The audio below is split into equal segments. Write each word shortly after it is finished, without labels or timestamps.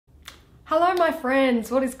Hello my friends,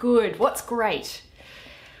 what is good? What's great?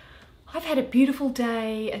 I've had a beautiful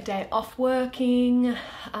day, a day off working,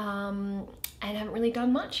 and haven't really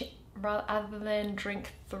done much other than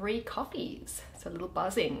drink 3 coffees. It's a little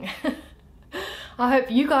buzzing. I hope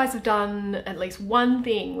you guys have done at least one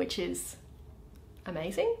thing, which is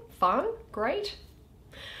amazing, fun, great.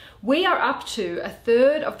 We are up to a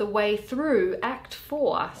third of the way through Act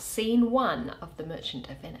 4, Scene 1 of The Merchant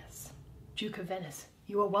of Venice. Duke of Venice,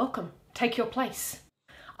 you are welcome. Take your place.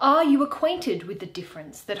 Are you acquainted with the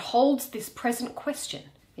difference that holds this present question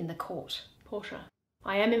in the court? Portia,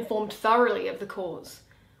 I am informed thoroughly of the cause.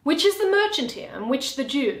 Which is the merchant here, and which the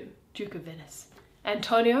Jew? Duke of Venice.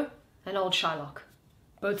 Antonio and old Shylock.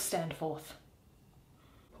 Both stand forth.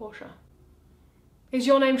 Portia, is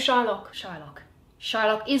your name Shylock? Shylock.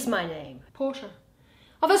 Shylock is my name. Portia,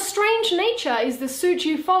 of a strange nature is the suit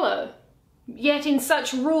you follow, yet in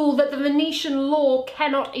such rule that the Venetian law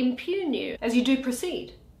cannot impugn you as you do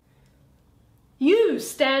proceed. You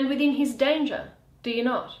stand within his danger, do you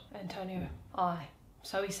not? Antonio, aye,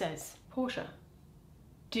 so he says. Portia,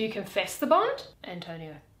 do you confess the bond?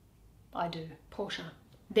 Antonio, I do. Portia,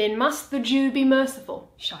 then must the Jew be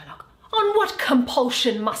merciful? Shylock, on what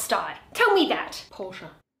compulsion must I? Tell me that. Portia,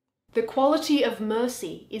 the quality of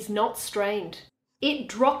mercy is not strained. It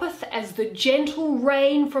droppeth as the gentle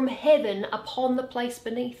rain from heaven upon the place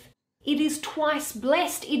beneath. It is twice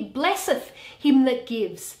blessed, it blesseth him that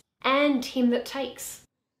gives and him that takes.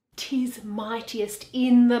 'Tis mightiest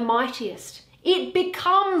in the mightiest. It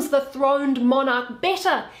becomes the throned monarch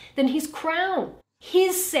better than his crown.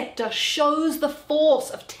 His sceptre shows the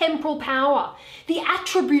force of temporal power, the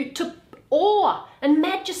attribute to awe and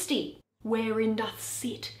majesty, wherein doth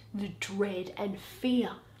sit the dread and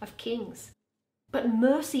fear of kings. But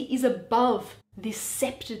mercy is above this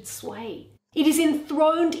sceptred sway. It is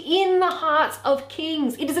enthroned in the hearts of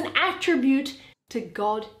kings. It is an attribute to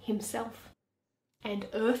God himself. And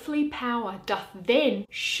earthly power doth then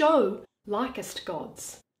show likest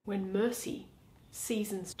gods, when mercy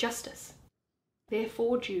seasons justice.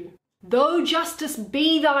 Therefore, Jew, though justice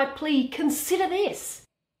be thy plea, consider this,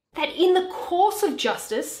 that in the course of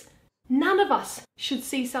justice, none of us should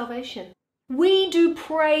see salvation. We do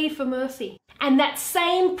pray for mercy, and that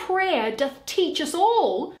same prayer doth teach us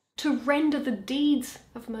all to render the deeds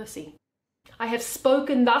of mercy. I have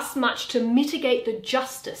spoken thus much to mitigate the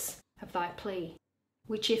justice of thy plea,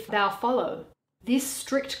 which if thou follow, this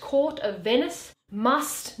strict court of Venice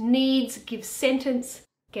must needs give sentence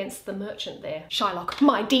against the merchant there. Shylock,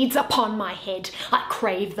 my deeds upon my head, I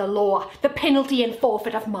crave the law, the penalty and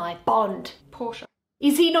forfeit of my bond. Portia,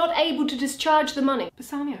 is he not able to discharge the money?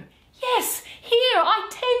 Bassanio, yes, here, I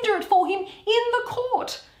tender it for him in the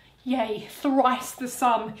court. Yea, thrice the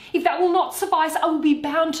sum. If that will not suffice, I will be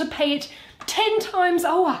bound to pay it 10 times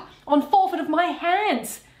o'er on forfeit of my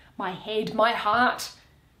hands, my head, my heart.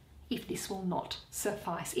 If this will not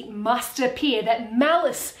suffice, it must appear that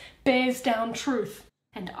malice bears down truth.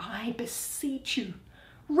 And I beseech you,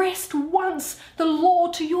 rest once the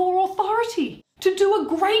law to your authority, to do a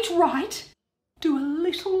great right, do a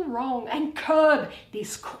little wrong, and curb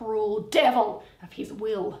this cruel devil of his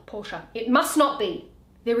will. Portia, it must not be.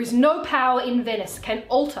 There is no power in Venice can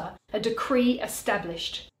alter a decree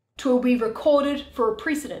established. 'Twill be recorded for a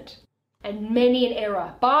precedent, and many an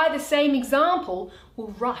error by the same example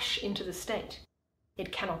will rush into the state.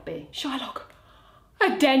 It cannot be. Shylock,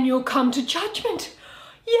 a Daniel come to judgment.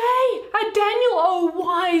 Yea, a Daniel, O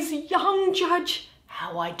wise young judge,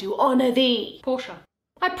 how I do honour thee. Portia,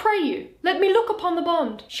 I pray you, let me look upon the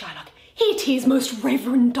bond. Shylock, here 'tis, most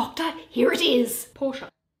reverend doctor, here it is. Portia,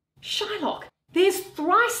 Shylock, there's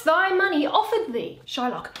thrice thy money offered thee.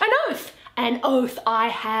 Shylock, an oath I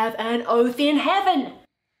have, an oath in heaven.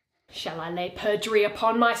 Shall I lay perjury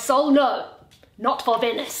upon my soul? No, not for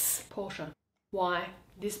Venice. Portia, why,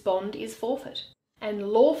 this bond is forfeit,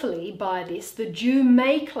 and lawfully by this the Jew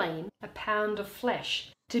may claim a pound of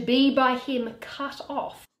flesh to be by him cut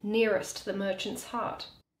off nearest the merchant's heart.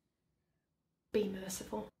 Be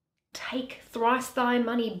merciful. Take thrice thy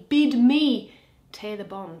money. Bid me tear the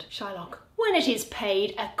bond. Shylock, when it is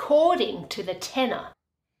paid according to the tenor.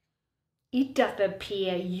 It doth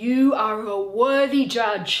appear you are a worthy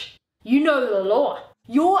judge. You know the law.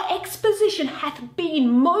 Your exposition hath been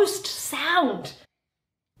most sound.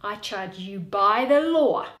 I charge you by the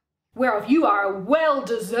law, whereof you are a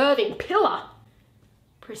well-deserving pillar.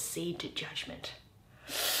 Proceed to judgment.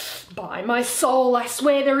 By my soul, I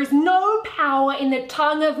swear there is no power in the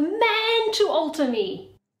tongue of man to alter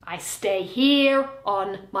me. I stay here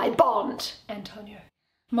on my bond. Antonio,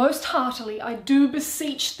 most heartily I do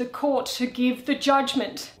beseech the court to give the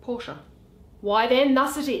judgment. Portia, why then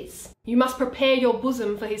thus it is. You must prepare your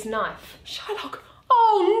bosom for his knife. Shylock.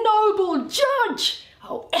 Oh, noble judge!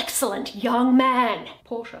 Oh, excellent young man!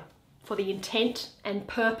 Portia. For the intent and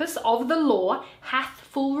purpose of the law hath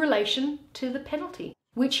full relation to the penalty,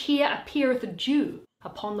 which here appeareth due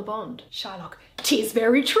upon the bond. Shylock. 'Tis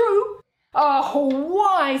very true. Oh,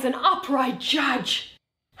 wise and upright judge!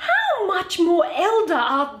 How much more elder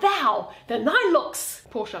art thou than thy looks?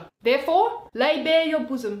 Portia. Therefore, lay bare your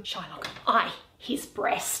bosom. Shylock. Aye, his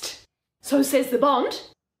breast. So says the bond.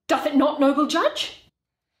 Doth it not, noble judge?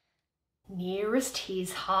 Nearest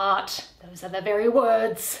his heart. Those are the very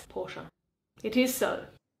words. Portia. It is so.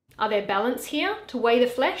 Are there balance here to weigh the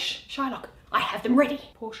flesh? Shylock. I have them ready.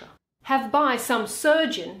 Portia. Have by some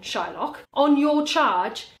surgeon, Shylock, on your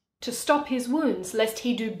charge, to stop his wounds, lest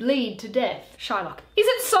he do bleed to death. Shylock. Is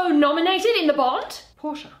it so nominated in the bond?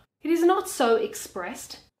 Portia. It is not so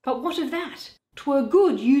expressed. But what of that? 'Twere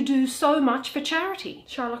good you do so much for charity.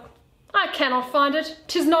 Shylock. I cannot find it.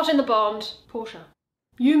 'Tis not in the bond. Portia.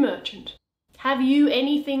 You merchant. Have you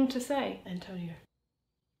anything to say? Antonio.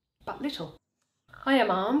 But little. I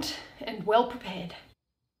am armed and well prepared.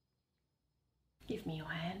 Give me your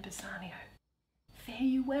hand, Bassanio. Fare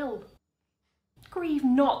you well. Grieve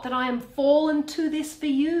not that I am fallen to this for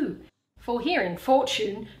you, for herein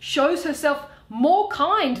fortune shows herself more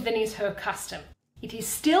kind than is her custom. It is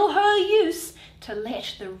still her use to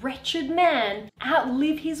let the wretched man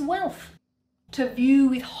outlive his wealth, to view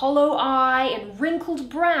with hollow eye and wrinkled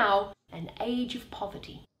brow an age of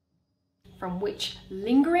poverty, from which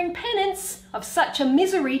lingering penance of such a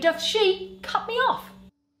misery doth she cut me off.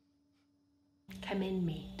 Commend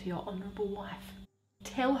me to your honourable wife.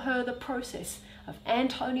 Tell her the process of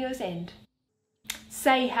Antonio's end.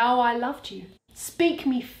 Say how I loved you. Speak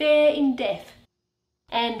me fair in death.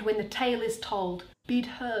 And when the tale is told, bid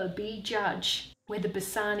her be judge, whether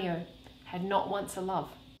Bassanio had not once a love.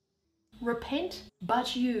 Repent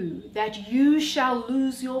but you, that you shall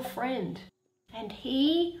lose your friend, and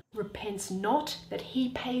he repents not that he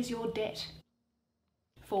pays your debt.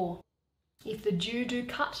 For, if the Jew do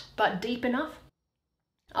cut but deep enough,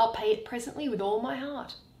 I'll pay it presently with all my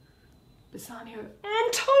heart. Bassanio.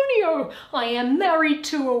 Antonio, I am married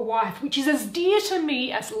to a wife which is as dear to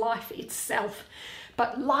me as life itself.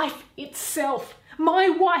 But life itself, my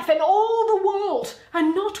wife and all the world, are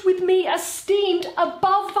not with me esteemed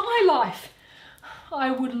above thy life. I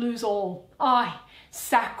would lose all, I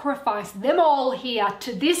sacrifice them all here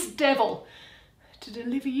to this devil, to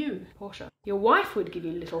deliver you. Portia. Your wife would give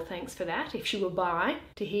you little thanks for that, if she were by,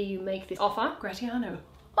 to hear you make this offer. Gratiano.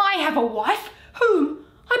 I have a wife, whom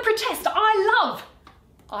I protest I love.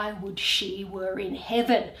 I would she were in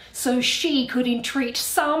heaven, so she could entreat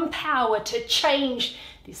some power to change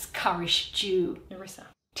this currish Jew. Nerissa.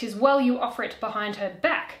 'Tis well you offer it behind her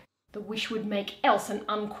back. The wish would make else an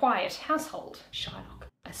unquiet household. Shylock.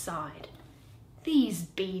 Aside. These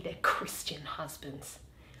be the Christian husbands.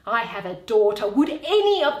 I have a daughter. Would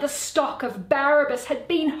any of the stock of Barabbas had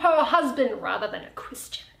been her husband rather than a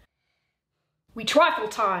Christian? We trifle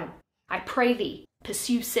time. I pray thee,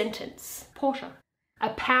 pursue sentence. Portia. A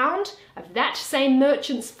pound of that same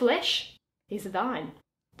merchant's flesh is thine.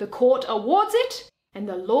 The court awards it, and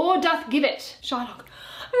the law doth give it. Shylock.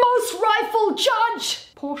 Most rightful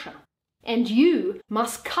judge! Portia. And you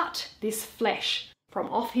must cut this flesh from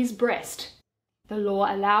off his breast. The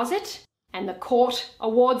law allows it, and the court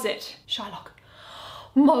awards it. Shylock.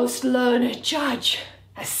 Most learned judge,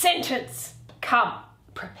 a sentence. Come,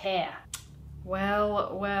 prepare.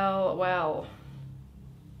 Well, well, well.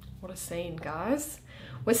 What a scene, guys.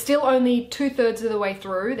 We're still only 2/3 of the way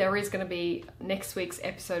through. There is going to be, next week's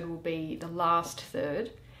episode will be the last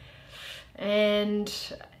third. And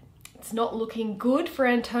it's not looking good for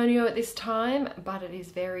Antonio at this time, but it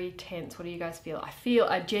is very tense. What do you guys feel?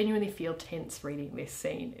 I genuinely feel tense reading this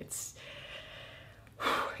scene. It's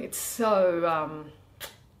so,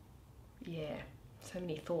 yeah, so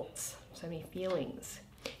many thoughts, so many feelings.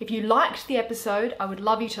 If you liked the episode, I would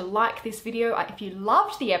love you to like this video. If you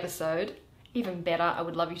loved the episode, even better, I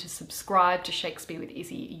would love you to subscribe to Shakespeare with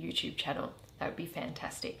Izzy YouTube channel. That would be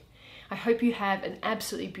fantastic. I hope you have an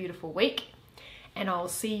absolutely beautiful week, and I'll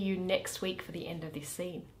see you next week for the end of this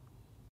scene.